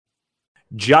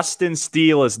Justin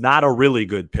Steele is not a really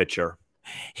good pitcher.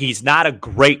 He's not a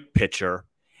great pitcher.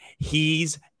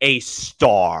 He's a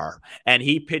star, and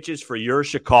he pitches for your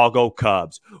Chicago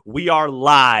Cubs. We are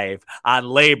live on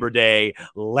Labor Day.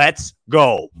 Let's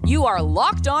go. You are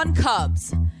Locked On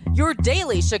Cubs, your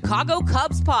daily Chicago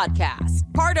Cubs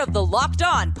podcast, part of the Locked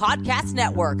On Podcast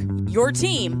Network, your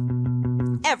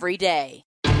team every day.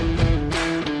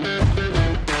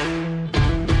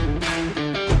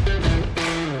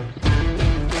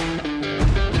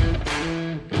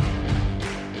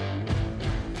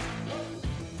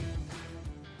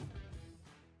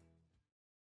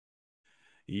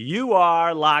 You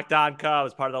are Locked On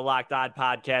Cubs, part of the Locked On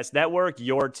Podcast Network,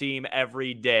 your team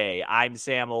every day. I'm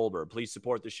Sam Olber. Please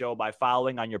support the show by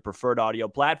following on your preferred audio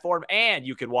platform, and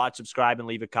you can watch, subscribe, and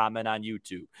leave a comment on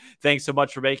YouTube. Thanks so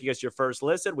much for making us your first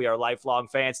listen. We are lifelong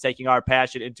fans taking our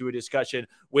passion into a discussion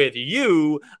with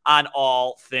you on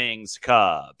all things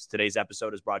Cubs. Today's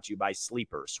episode is brought to you by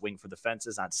Sleeper. Swing for the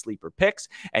fences on Sleeper picks,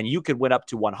 and you can win up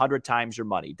to 100 times your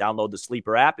money. Download the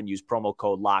Sleeper app and use promo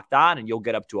code Locked On, and you'll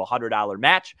get up to a $100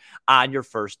 match on your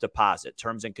first deposit.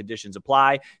 Terms and conditions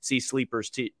apply. See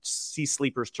Sleeper's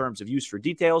terms of use for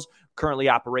details. Currently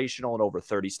operational in over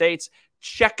 30 states.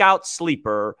 Check out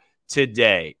Sleeper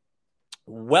today.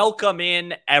 Welcome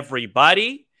in,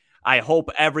 everybody. I hope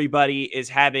everybody is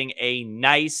having a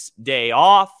nice day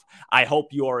off. I hope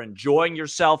you're enjoying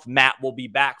yourself. Matt will be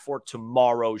back for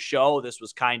tomorrow's show. This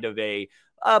was kind of a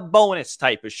bonus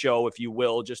type of show, if you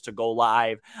will, just to go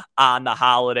live on the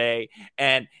holiday.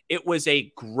 And it was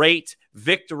a great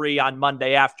victory on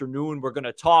Monday afternoon. We're going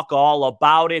to talk all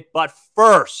about it. But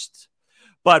first,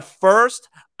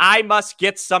 I must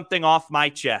get something off my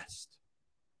chest.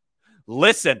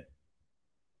 Listen,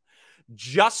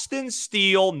 Justin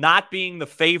Steele not being the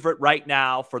favorite right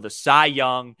now for the Cy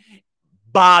Young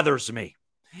bothers me.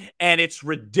 And it's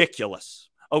ridiculous.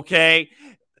 Okay?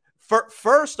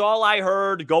 First, all I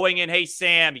heard going in, hey,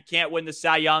 Sam, he can't win the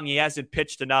Cy Young. He hasn't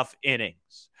pitched enough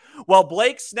innings. Well,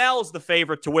 Blake Snell's the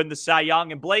favorite to win the Cy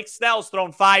Young, and Blake Snell's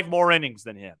thrown 5 more innings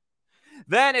than him.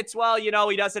 Then it's, well, he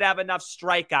doesn't have enough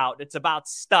strikeout. It's about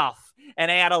stuff and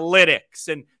analytics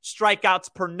and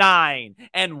strikeouts per 9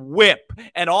 and whip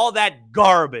and all that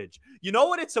garbage. You know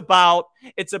what it's about?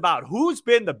 It's about who's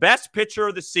been the best pitcher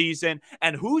of the season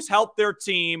and who's helped their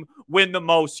team win the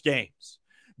most games.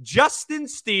 Justin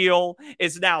Steele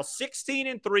is now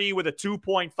 16-3 with a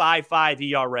 2.55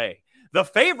 ERA. The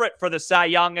favorite for the Cy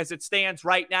Young as it stands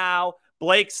right now,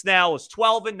 Blake Snell, is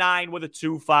 12-9 with a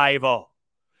 2.50.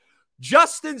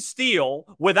 Justin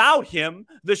Steele, without him,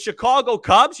 the Chicago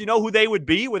Cubs, you know who they would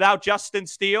be without Justin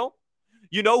Steele?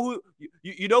 You know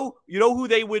who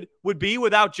they would be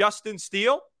without Justin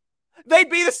Steele? They'd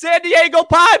be the San Diego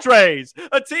Padres,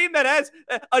 a team that has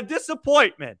a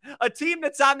disappointment, a team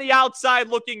that's on the outside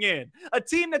looking in, a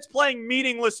team that's playing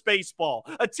meaningless baseball,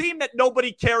 a team that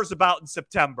nobody cares about in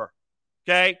September.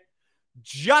 Okay?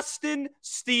 Justin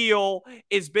Steele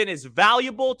has been as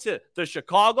valuable to the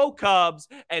Chicago Cubs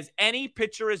as any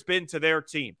pitcher has been to their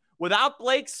team. Without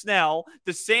Blake Snell,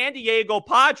 the San Diego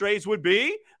Padres would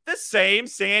be the same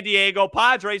San Diego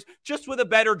Padres, just with a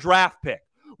better draft pick.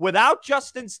 Without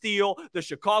Justin Steele, the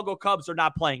Chicago Cubs are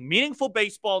not playing meaningful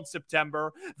baseball in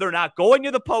September. They're not going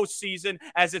to the postseason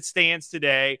as it stands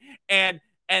today. And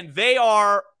they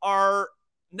are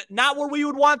not where we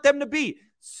would want them to be.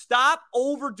 Stop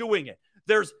overdoing it.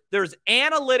 There's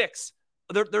analytics.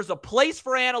 There's a place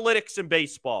for analytics in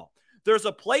baseball. There's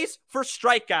a place for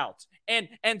strikeouts and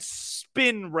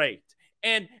spin rate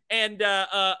and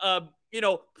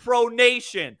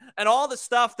pronation and all the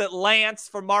stuff that Lance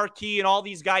for Marquee and all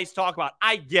these guys talk about.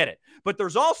 I get it. But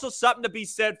there's also something to be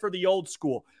said for the old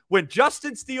school. When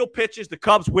Justin Steele pitches, the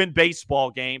Cubs win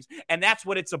baseball games, and that's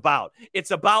what it's about.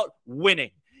 It's about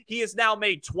winning. He has now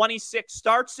made 26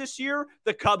 starts this year.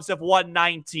 The Cubs have won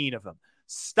 19 of them.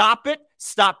 Stop it.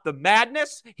 Stop the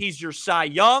madness. He's your Cy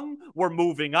Young. We're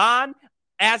moving on.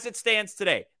 As it stands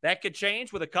today, that could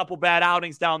change with a couple bad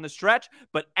outings down the stretch,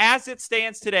 but as it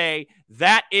stands today,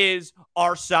 that is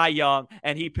our Cy Young,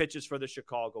 and he pitches for the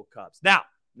Chicago Cubs. Now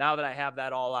that I have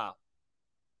that all out,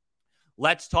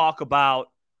 let's talk about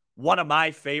one of my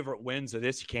favorite wins of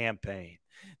this campaign.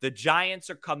 The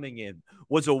Giants are coming in.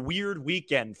 Was a weird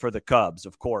weekend for the Cubs,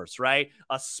 of course, right?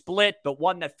 A split, but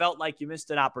one that felt like you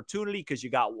missed an opportunity because you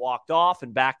got walked off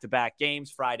in back-to-back games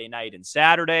Friday night and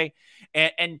Saturday.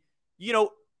 And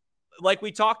like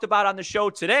we talked about on the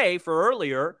show today for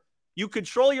earlier, you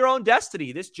control your own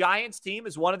destiny. This Giants team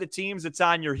is one of the teams that's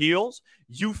on your heels.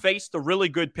 You faced a really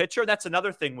good pitcher. That's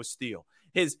another thing with Steele.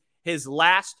 His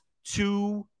last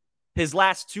two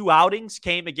outings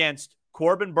came against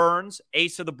Corbin Burnes,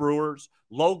 ace of the Brewers.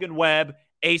 Logan Webb,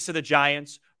 ace of the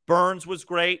Giants. Burnes was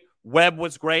great. Webb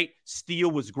was great. Steele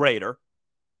was greater.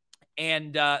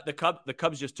 And the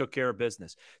Cubs just took care of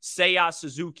business. Seiya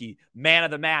Suzuki, man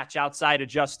of the match outside of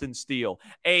Justin Steele.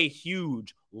 A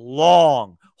huge,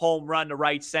 long home run to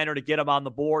right center to get him on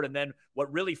the board. And then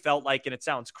what really felt like, and it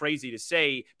sounds crazy to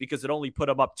say because it only put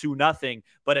him up 2-0,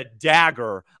 but a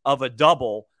dagger of a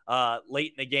double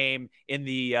late in the game in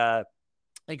the I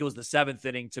think it was the 7th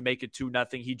inning to make it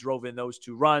 2-0. He drove in those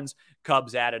 2 runs.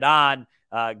 Cubs added on,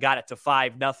 got it to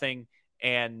 5-0,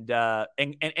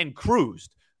 and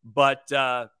cruised. But,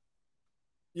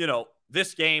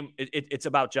 this game, it's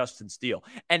about Justin Steele.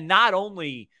 And not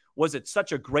only was it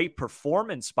such a great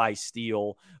performance by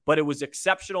Steele, but it was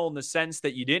exceptional in the sense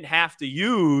that you didn't have to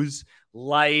use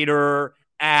Leiter,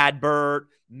 Adbert,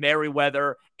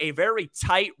 Merriweather. A very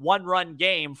tight 1-run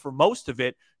game for most of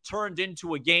it turned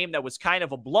into a game that was kind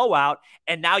of a blowout,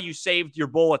 and now you saved your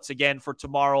bullets again for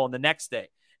tomorrow and the next day.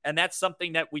 And that's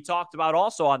something that we talked about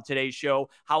also on today's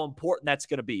show, how important that's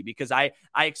going to be, because I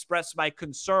expressed my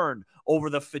concern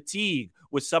over the fatigue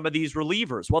with some of these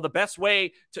relievers. Well, the best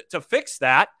way to fix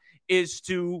that is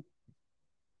to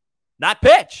not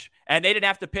pitch. And they didn't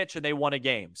have to pitch, and they won a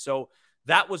game. So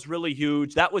that was really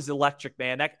huge. That was electric,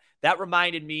 man. That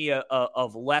reminded me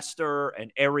of Lester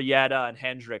and Arrieta and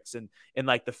Hendricks in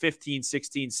like the 15,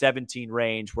 16, 17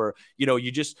 range where,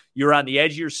 you're on the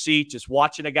edge of your seat, just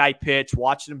watching a guy pitch,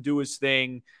 watching him do his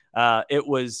thing. It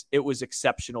was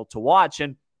exceptional to watch.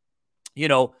 And,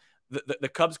 the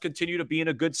Cubs continue to be in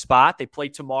a good spot. They play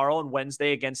tomorrow and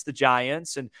Wednesday against the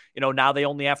Giants. And, now they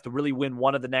only have to really win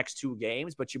one of the next 2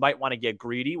 games, but you might want to get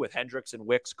greedy with Hendricks and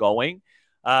Wicks going.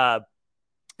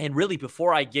 And really,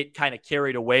 before I get kind of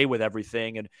carried away with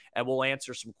everything, and we'll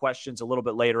answer some questions a little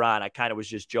bit later on, I kind of was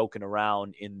just joking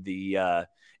around in the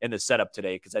setup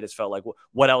today because I just felt like,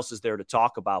 what else is there to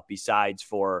talk about besides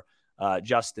for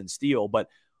Justin Steele? But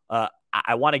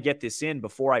I want to get this in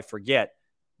before I forget.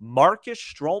 Marcus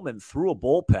Stroman threw a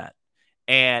bullpen,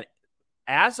 and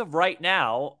as of right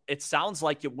now, it sounds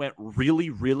like it went really,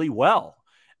 really well.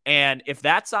 And if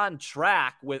that's on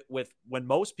track with when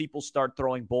most people start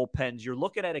throwing bullpens, you're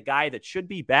looking at a guy that should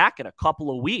be back in a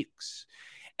couple of weeks.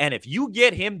 And if you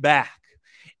get him back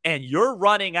and you're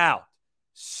running out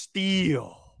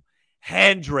Steele,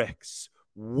 Hendricks,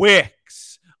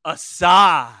 Wicks,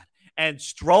 Assad, and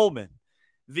Stroman,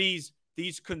 these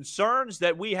concerns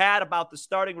that we had about the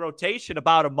starting rotation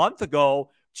about a month ago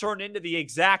turn into the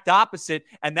exact opposite,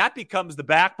 and that becomes the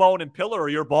backbone and pillar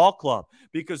of your ball club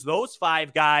because those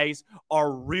 5 guys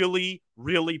are really,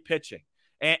 really pitching.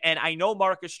 And I know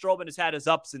Marcus Stroman has had his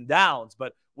ups and downs,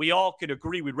 but we all could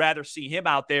agree we'd rather see him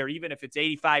out there, even if it's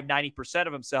 85, 90%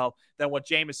 of himself, than what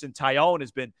Jameson Taillon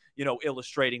has been,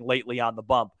 illustrating lately on the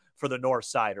bump for the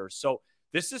Northsiders. So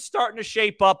this is starting to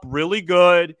shape up really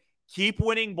good. Keep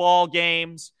winning ball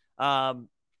games.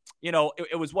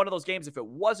 It was one of those games, if it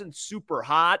wasn't super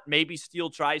hot, maybe Steele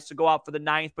tries to go out for the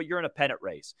 9th, but you're in a pennant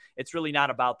race. It's really not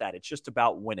about that. It's just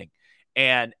about winning.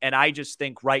 And I just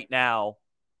think right now,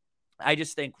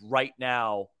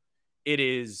 it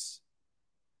is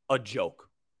a joke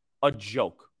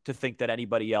to think that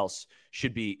anybody else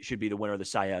should be the winner of the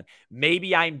Cy Young.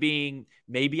 Maybe I'm being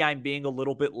a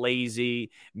little bit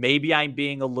lazy. Maybe I'm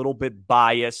being a little bit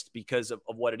biased because of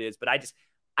what it is, but I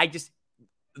just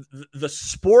the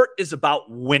sport is about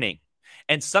winning.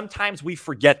 And sometimes we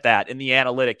forget that in the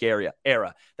analytic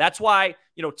era. That's why,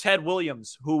 Ted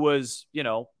Williams, who was,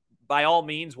 by all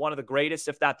means, one of the greatest,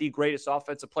 if not the greatest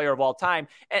offensive player of all time,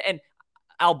 and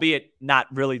albeit not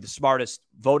really the smartest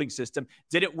voting system,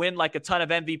 didn't win like a ton of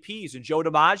MVPs, and Joe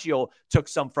DiMaggio took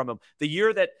some from him. The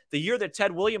year that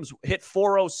Ted Williams hit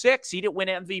 406, he didn't win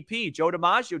MVP. Joe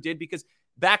DiMaggio did because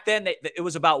back then it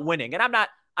was about winning. And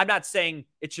I'm not saying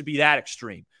it should be that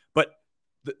extreme, but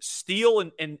the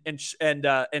Steele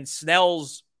and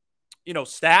Snell's,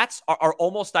 stats are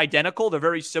almost identical. They're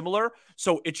very similar.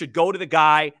 So it should go to the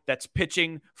guy that's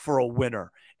pitching for a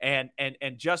winner. And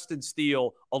Justin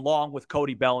Steele, along with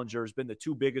Cody Bellinger, has been the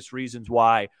 2 biggest reasons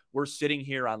why we're sitting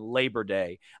here on Labor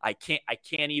Day. I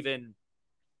can't even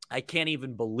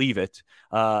believe it.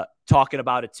 Talking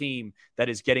about a team that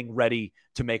is getting ready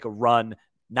to make a run,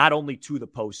 not only to the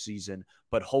postseason,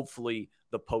 but hopefully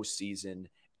the postseason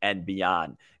and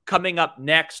beyond. Coming up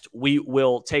next, we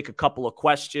will take a couple of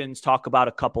questions, talk about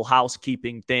a couple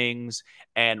housekeeping things,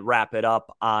 and wrap it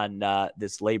up on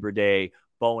this Labor Day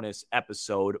bonus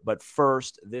episode. But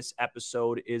first, this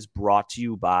episode is brought to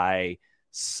you by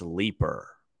Sleeper.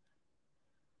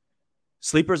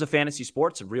 Sleeper is a fantasy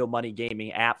sports and real money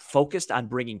gaming app focused on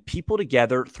bringing people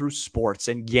together through sports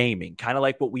and gaming, kind of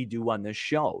like what we do on this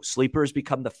show. Sleeper has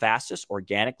become the fastest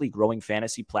organically growing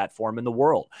fantasy platform in the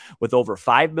world, with over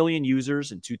 5 million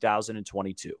users in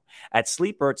 2022. At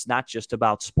Sleeper, it's not just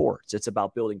about sports. It's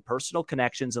about building personal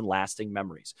connections and lasting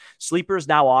memories. Sleeper is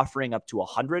now offering up to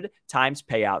 100 times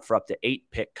payout for up to 8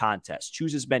 pick contests.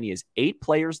 Choose as many as 8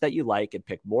 players that you like and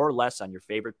pick more or less on your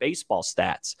favorite baseball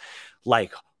stats,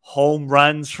 like home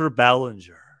runs for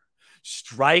Bellinger,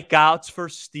 strikeouts for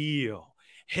Steele,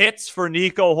 hits for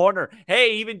Nico Horner.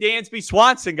 Hey, even Dansby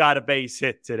Swanson got a base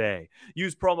hit today.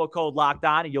 Use promo code Locked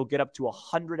On and you'll get up to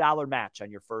 $100 match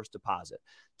on your first deposit.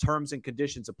 Terms and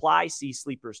conditions apply. See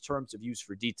Sleeper's terms of use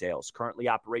for details. Currently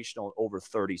operational in over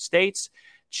 30 states.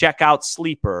 Check out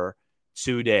Sleeper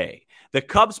today. The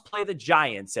Cubs play the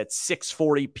Giants at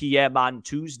 6:40 p.m. on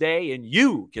Tuesday, and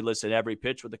you can listen to every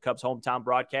pitch with the Cubs hometown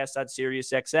broadcast on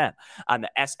SiriusXM. On the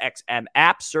SXM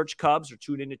app, search Cubs or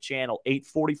tune into channel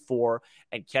 844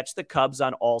 and catch the Cubs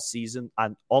on all season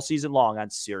long on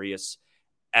SiriusXM.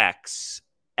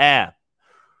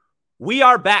 We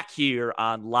are back here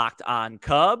on Locked On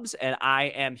Cubs, and I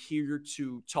am here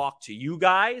to talk to you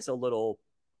guys a little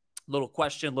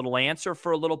question, little answer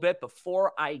for a little bit.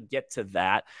 Before I get to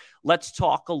that, let's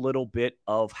talk a little bit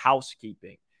of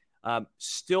housekeeping.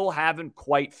 Still haven't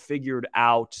quite figured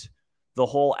out the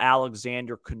whole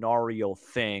Alexander Canario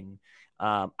thing.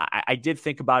 I did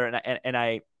think about it, and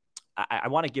I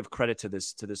want to give credit to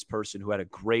this person who had a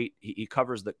great. He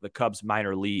covers the Cubs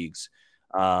minor leagues.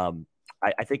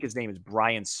 I think his name is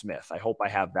Brian Smith. I hope I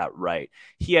have that right.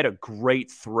 He had a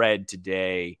great thread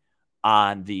today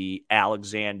on the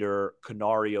Alexander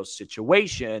Canario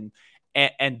situation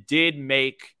and did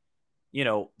make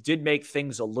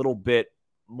things a little bit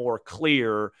more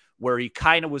clear, where he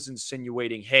kind of was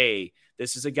insinuating, hey,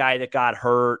 this is a guy that got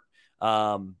hurt,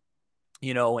 and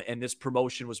this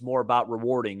promotion was more about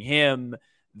rewarding him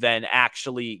than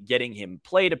actually getting him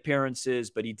plate appearances.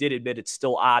 But he did admit it's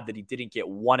still odd that he didn't get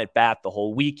one at bat the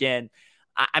whole weekend.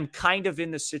 I'm kind of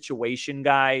in the situation,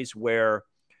 guys, where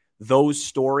those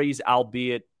stories,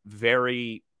 albeit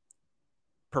very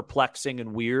perplexing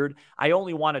and weird, I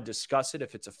only want to discuss it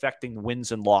if it's affecting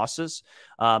wins and losses,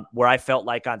 where I felt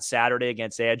like on Saturday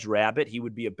against Andrew Abbott, he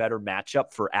would be a better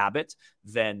matchup for Abbott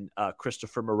than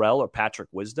Christopher Morel or Patrick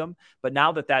Wisdom. But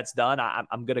now that that's done,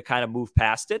 I'm going to kind of move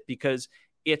past it, because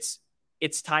it's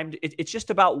time. It's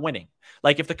just about winning.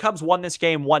 Like, if the Cubs won this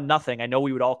game 1-0, I know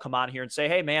we would all come on here and say,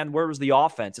 hey, man, where was the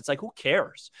offense? It's like, who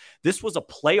cares? This was a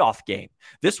playoff game.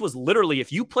 This was literally,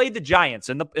 if you played the Giants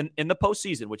in the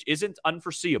postseason, which isn't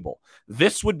unforeseeable,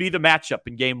 this would be the matchup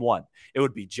in game 1. It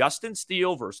would be Justin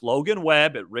Steele versus Logan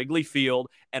Webb at Wrigley Field,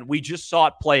 and we just saw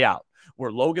it play out,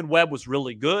 where Logan Webb was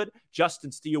really good,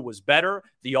 Justin Steele was better,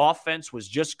 the offense was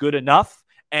just good enough.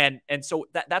 And so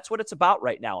that's what it's about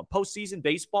right now. In postseason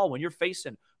baseball, when you're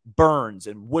facing Burns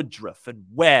and Woodruff and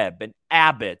Webb and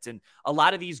Abbott and a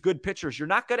lot of these good pitchers, you're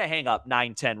not going to hang up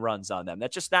 9-10 runs on them.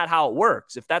 That's just not how it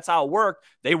works. If that's how it worked,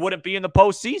 they wouldn't be in the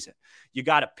postseason. You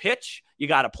got to pitch. You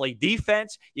got to play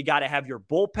defense. You got to have your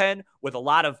bullpen with a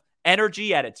lot of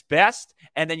energy at its best.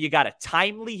 And then you got a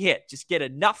timely hit. Just get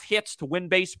enough hits to win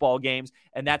baseball games.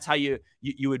 And that's how you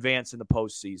advance in the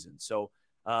postseason. So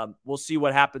we'll see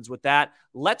what happens with that.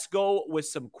 Let's go with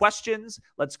some questions.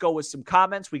 Let's go with some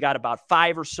comments. We got about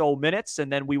 5 or so minutes,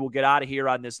 and then we will get out of here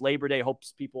on this Labor Day. Hope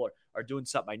people are doing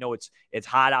something. I know it's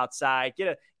hot outside.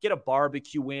 Get a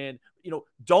barbecue in.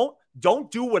 Don't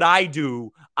do what I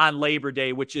do on Labor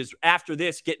Day, which is after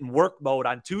this get in work mode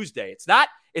on Tuesday. It's not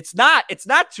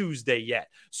Tuesday yet.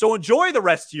 So enjoy the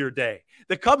rest of your day.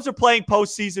 The Cubs are playing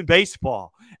postseason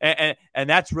baseball, and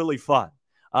that's really fun.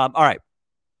 All right.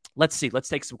 Let's see. Let's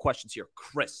take some questions here.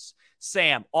 Chris,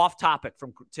 Sam, off topic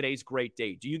from today's great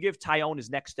day. Do you give Tyone his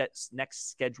next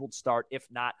scheduled start? If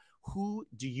not, who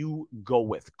do you go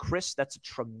with? Chris, that's a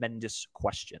tremendous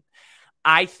question.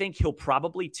 I think he'll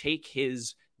probably take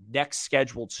his next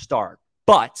scheduled start.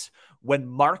 But when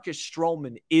Marcus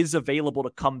Stroman is available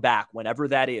to come back, whenever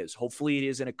that is, hopefully it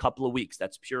is in a couple of weeks.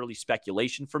 That's purely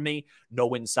speculation for me.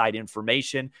 No inside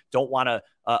information. Don't want to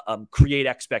create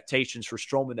expectations for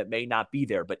Stroman that may not be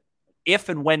there. But if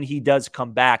and when he does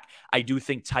come back, I do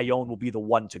think Tyone will be the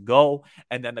one to go.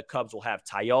 And then the Cubs will have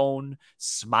Tyone,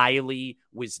 Smiley,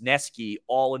 Wisniewski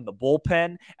all in the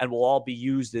bullpen, and will all be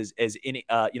used as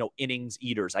innings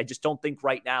eaters. I just don't think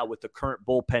right now, with the current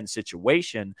bullpen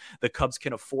situation, the Cubs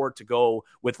can afford to go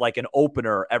with like an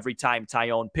opener every time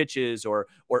Tyone pitches, or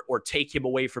take him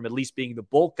away from at least being the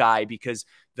bulk guy, because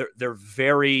they're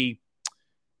very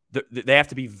they have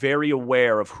to be very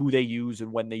aware of who they use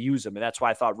and when they use them. And that's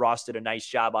why I thought Ross did a nice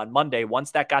job on Monday.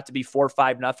 Once that got to be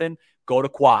 4-5-0, go to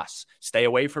Quas. Stay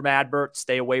away from Adbert,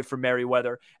 stay away from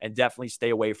Merriweather, and definitely stay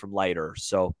away from Leiter.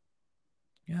 So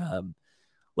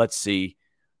let's see.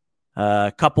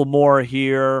 A couple more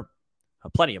here.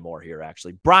 Plenty of more here,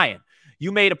 actually. Brian,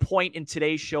 you made a point in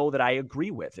today's show that I agree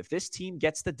with. If this team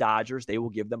gets the Dodgers, they will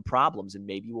give them problems, and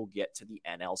maybe we'll get to the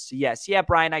NLCS. Yeah,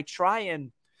 Brian, I try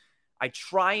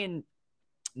and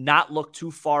not look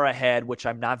too far ahead, which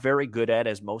I'm not very good at,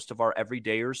 as most of our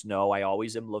everydayers know. I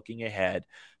always am looking ahead.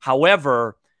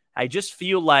 However, I just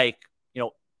feel like,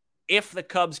 if the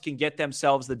Cubs can get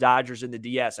themselves the Dodgers in the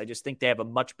DS, I just think they have a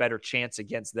much better chance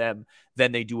against them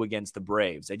than they do against the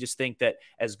Braves. I just think that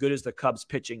as good as the Cubs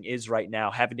pitching is right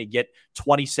now, having to get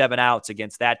 27 outs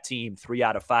against that team 3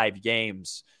 out of 5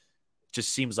 games just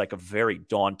seems like a very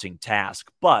daunting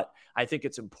task. But I think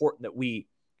it's important that we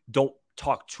don't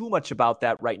talk too much about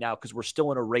that right now because we're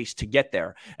still in a race to get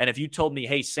there. And if you told me,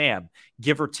 hey, Sam,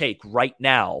 give or take right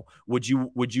now, would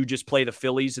you just play the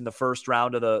Phillies in the first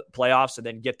round of the playoffs and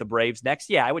then get the Braves next?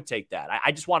 Yeah, I would take that.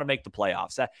 I just want to make the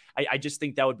playoffs. I just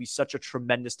think that would be such a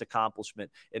tremendous accomplishment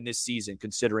in this season,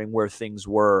 considering where things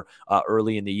were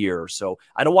early in the year. So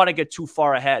I don't want to get too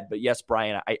far ahead, but yes,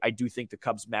 Brian, I do think the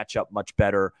Cubs match up much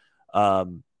better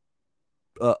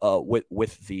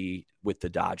with the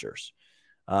Dodgers.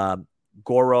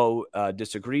 Goro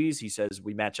disagrees. He says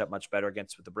we match up much better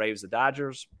with the Braves, the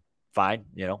Dodgers. Fine,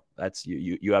 that's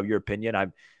you have your opinion.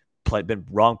 I've been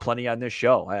wrong plenty on this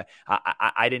show.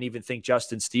 I didn't even think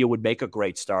Justin Steele would make a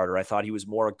great starter. I thought he was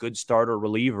more a good starter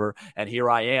reliever, and here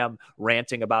I am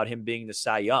ranting about him being the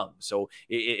Cy Young. So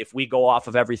if we go off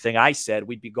of everything I said,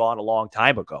 we'd be gone a long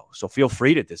time ago. So feel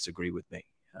free to disagree with me.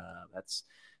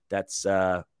 That's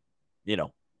where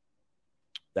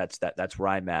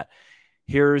I'm at.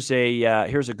 Here's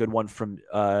a good one from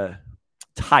Ty.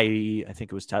 I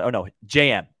think it was Ty. Oh no,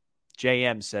 JM.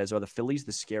 JM says, are the Phillies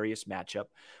the scariest matchup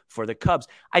for the Cubs?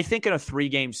 I think in a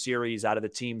 3-game series, out of the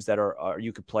teams that are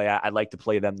you could play, I'd like to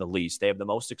play them the least. They have the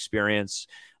most experience.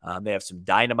 They have some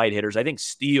dynamite hitters. I think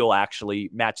Steele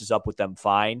actually matches up with them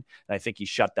fine. And I think he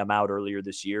shut them out earlier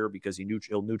this year because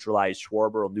he'll neutralize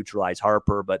Schwarber, he'll neutralize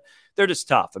Harper, but they're just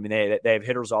tough. I mean, they have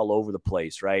hitters all over the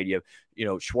place, right? You have,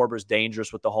 Schwarber's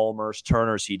dangerous with the homers.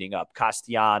 Turner's heating up.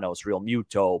 Castellanos, Real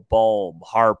Muto, Bohm,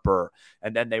 Harper.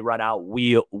 And then they run out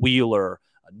Wheeler,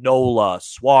 Nola,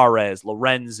 Suarez,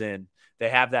 Lorenzen. They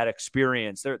have that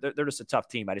experience. They're just a tough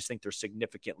team. I just think they're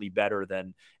significantly better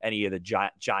than any of the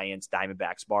Giants,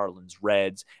 Diamondbacks, Marlins,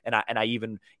 Reds. And I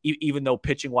even though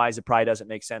pitching wise it probably doesn't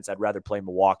make sense, I'd rather play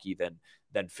Milwaukee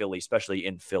than Philly, especially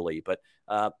in Philly. But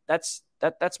that's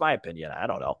my opinion. I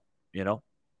don't know.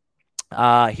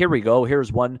 Here we go.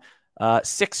 Here's one.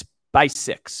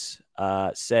 6x6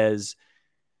 says,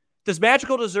 does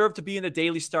Magical deserve to be in the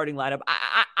daily starting lineup?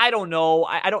 I don't know.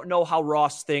 I don't know how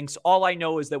Ross thinks. All I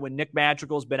know is that when Nick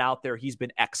Madrigal's been out there, he's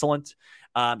been excellent.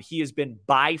 He has been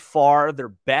by far their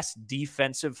best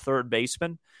defensive third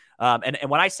baseman. And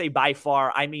when I say by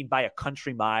far, I mean by a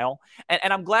country mile.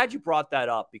 And I'm glad you brought that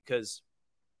up because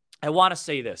I want to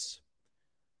say this.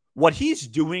 What he's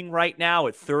doing right now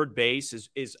at third base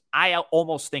is I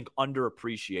almost think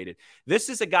underappreciated. This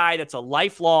is a guy that's a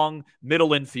lifelong middle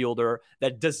infielder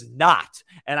that does not,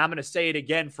 and I'm going to say it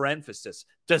again for emphasis,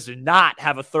 does not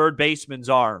have a third baseman's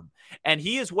arm. And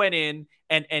he has went in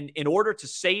and in order to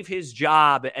save his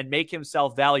job and make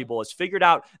himself valuable, has figured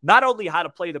out not only how to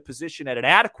play the position at an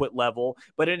adequate level,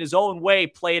 but in his own way,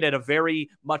 play it at a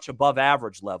very much above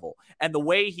average level. And the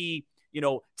way he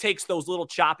takes those little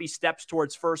choppy steps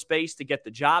towards first base to get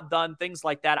the job done, things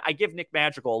like that. I give Nick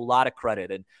Madrigal a lot of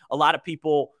credit. And a lot of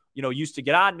people, used to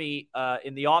get on me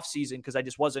in the offseason because I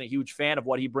just wasn't a huge fan of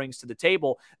what he brings to the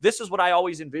table. This is what I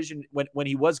always envisioned when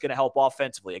he was going to help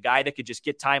offensively, a guy that could just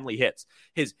get timely hits.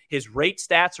 His rate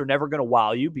stats are never going to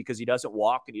wow you because he doesn't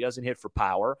walk and he doesn't hit for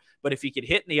power. But if he could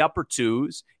hit in the upper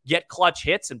twos, get clutch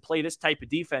hits, and play this type of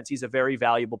defense, he's a very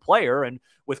valuable player. And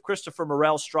with Christopher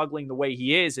Morel struggling the way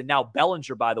he is, and now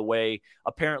Bellinger, by the way,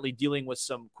 apparently dealing with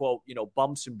some, quote,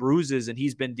 bumps and bruises, and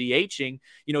he's been DHing,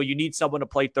 you need someone to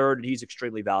play third, and he's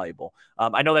extremely valuable.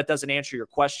 I know that doesn't answer your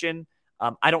question.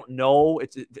 I don't know.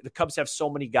 The Cubs have so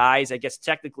many guys. I guess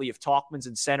technically if Tauchman's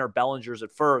in center, Bellinger's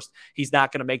at first, he's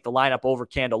not going to make the lineup over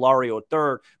Candelario at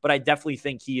third, but I definitely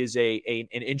think he is an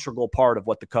integral part of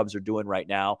what the Cubs are doing right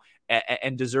now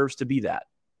and deserves to be that.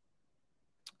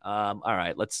 All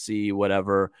right, let's see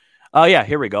whatever. Oh, yeah,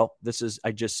 here we go.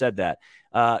 I just said that.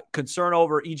 Concern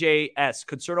over EJS,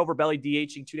 concern over Belly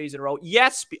DHing 2 days in a row.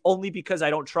 Yes, only because I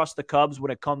don't trust the Cubs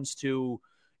when it comes to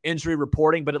injury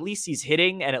reporting, but at least he's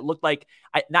hitting. And it looked like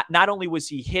not only was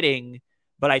he hitting,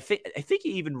 but I think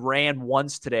he even ran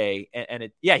once today.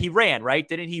 He ran, right?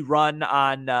 Didn't he run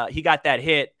on? He got that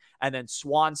hit, and then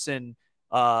Swanson.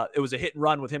 It was a hit and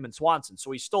run with him and Swanson,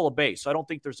 so he stole a base. So I don't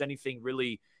think there's anything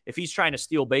really. If he's trying to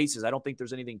steal bases, I don't think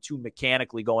there's anything too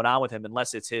mechanically going on with him,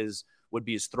 unless it's his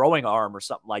throwing arm or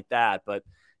something like that. But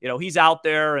he's out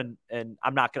there, and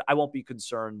I won't be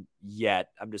concerned yet.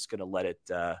 I'm just gonna let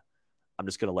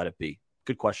it be.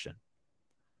 Good question.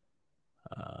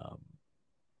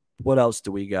 What else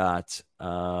do we got?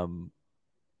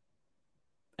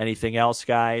 Anything else,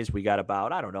 guys? We got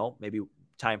about, I don't know, maybe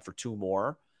time for 2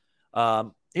 more.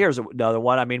 Here's another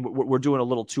one. I mean, we're doing a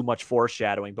little too much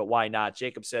foreshadowing, but why not?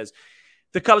 Jacob says,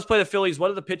 the Cubs play the Phillies. What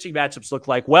do the pitching matchups look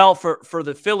like? Well, for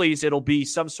the Phillies, it'll be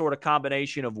some sort of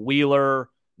combination of Wheeler,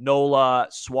 Nola,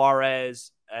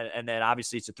 Suarez, and then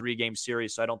obviously it's a 3-game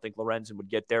series, so I don't think Lorenzen would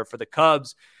get there. For the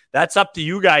Cubs, that's up to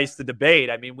you guys to debate.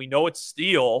 I mean, we know it's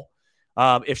Steele.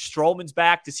 If Stroman's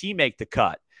back, does he make the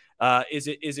cut? Is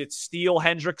it Steele,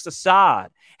 Hendricks,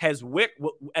 Assad? Has Wick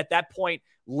at that point?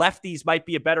 Lefties might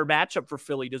be a better matchup for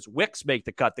Philly. Does Wicks make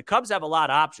the cut? The Cubs have a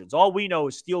lot of options. All we know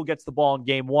is Steele gets the ball in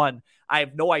game 1. I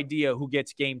have no idea who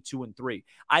gets game 2 and 3.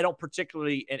 I don't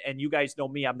particularly, and you guys know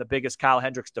me, I'm the biggest Kyle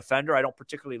Hendricks defender. I don't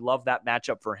particularly love that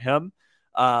matchup for him.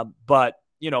 But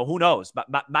who knows?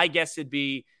 My guess would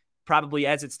be probably,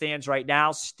 as it stands right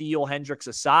now, Steele, Hendricks,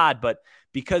 Assad. But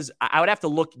because I would have to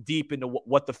look deep into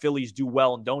what the Phillies do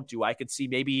well and don't do, I could see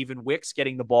maybe even Wicks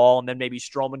getting the ball and then maybe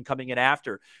Stroman coming in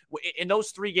after. In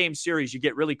those 3-game series, you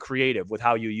get really creative with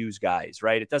how you use guys,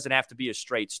 right? It doesn't have to be a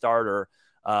straight starter.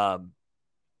 But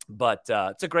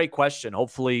it's a great question.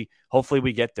 Hopefully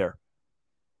we get there.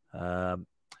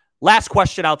 Last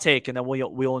question I'll take, and then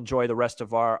we'll enjoy the rest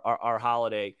of our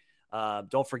holiday.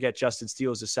 Don't forget Justin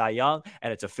Steele is a Cy Young,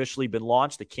 and it's officially been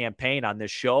launched, the campaign on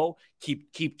this show.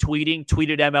 Keep tweeting, tweet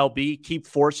at MLB, keep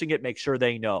forcing it, make sure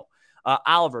they know.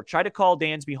 Oliver, tried to call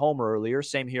Dansby home earlier.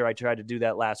 Same here. I tried to do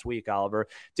that last week, Oliver.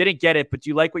 Didn't get it, but do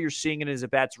you like what you're seeing in his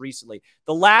at-bats recently?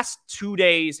 The last 2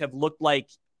 days have looked like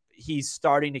he's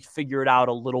starting to figure it out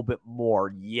a little bit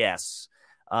more. Yes.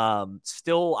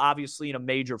 Still obviously in a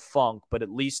major funk, but at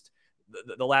least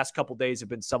the last couple days have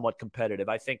been somewhat competitive.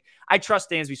 I trust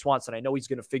Dansby Swanson. I know he's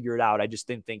going to figure it out. I just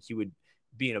didn't think he would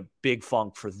be in a big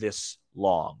funk for this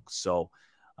long. So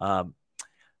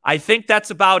I think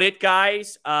that's about it,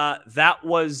 guys. That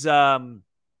was a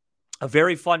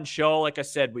very fun show. Like I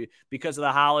said, because of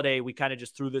the holiday, we kind of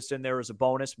just threw this in there as a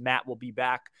bonus. Matt will be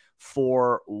back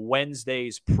for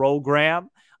Wednesday's program.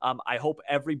 I hope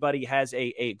everybody has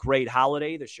a great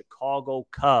holiday. The Chicago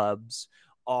Cubs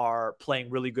are playing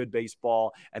really good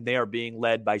baseball, and they are being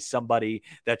led by somebody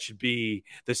that should be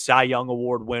the Cy Young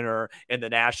Award winner in the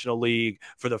National League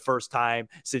for the first time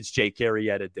since Jake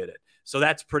Arrieta did it. So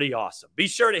that's pretty awesome. Be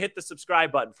sure to hit the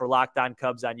subscribe button for Locked On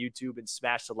Cubs on YouTube and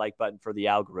smash the like button for the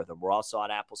algorithm. We're also on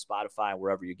Apple, Spotify, and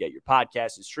wherever you get your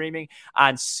podcast and streaming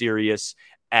on Sirius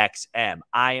XM.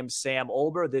 I am Sam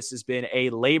Olber. This has been a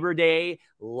Labor Day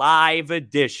live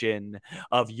edition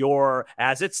of your,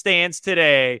 as it stands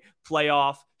today,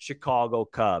 playoff Chicago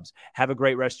Cubs. Have a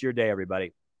great rest of your day,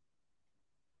 everybody.